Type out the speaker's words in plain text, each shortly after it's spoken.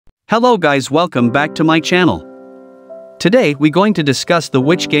Hello guys, welcome back to my channel. Today we going to discuss the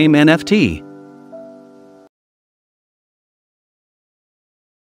Which Game NFT.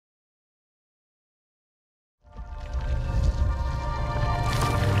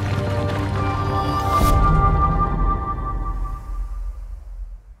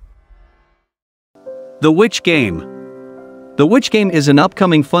 The Which Game. The Which Game is an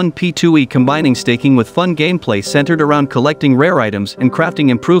upcoming fun P2E combining staking with fun gameplay centered around collecting rare items and crafting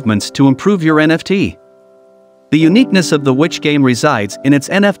improvements to improve your NFT. The uniqueness of the Which Game resides in its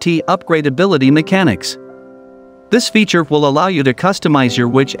NFT upgradability mechanics. This feature will allow you to customize your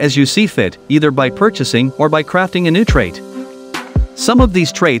Which as you see fit, either by purchasing or by crafting a new trait. Some of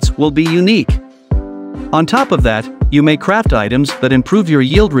these traits will be unique. On top of that, you may craft items that improve your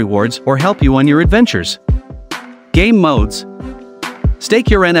yield rewards or help you on your adventures. Game modes. Stake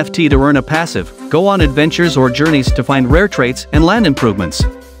your NFT to earn a passive, go on adventures or journeys to find rare traits and land improvements.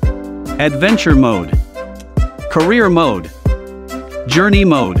 Adventure mode. Career mode. Journey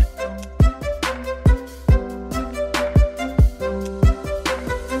mode.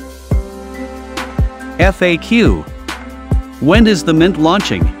 FAQ. When is the mint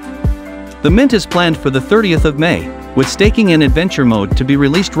launching? The mint is planned for the 30th of May, with staking and adventure mode to be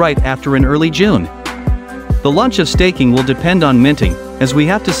released right after in early June. The launch of staking will depend on minting, as we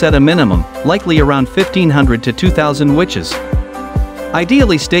have to set a minimum, likely around 1,500 to 2,000 witches.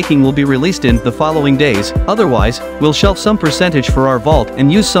 Ideally, staking will be released in the following days, otherwise, we'll shelf some percentage for our vault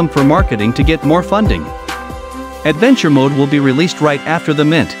and use some for marketing to get more funding. Adventure mode will be released right after the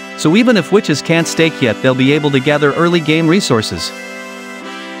mint, so even if witches can't stake yet, they'll be able to gather early game resources.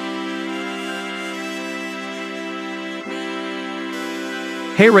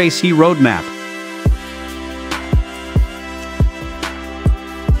 Hey Race He Roadmap.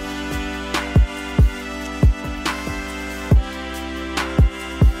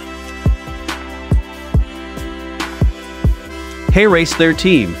 Hey Race their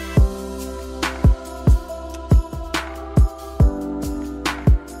team.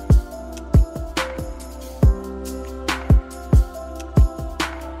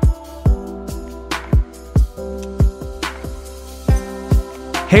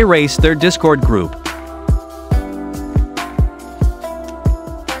 Hey Race their Discord group.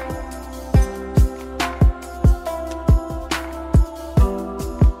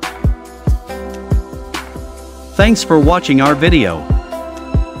 Thanks for watching our video.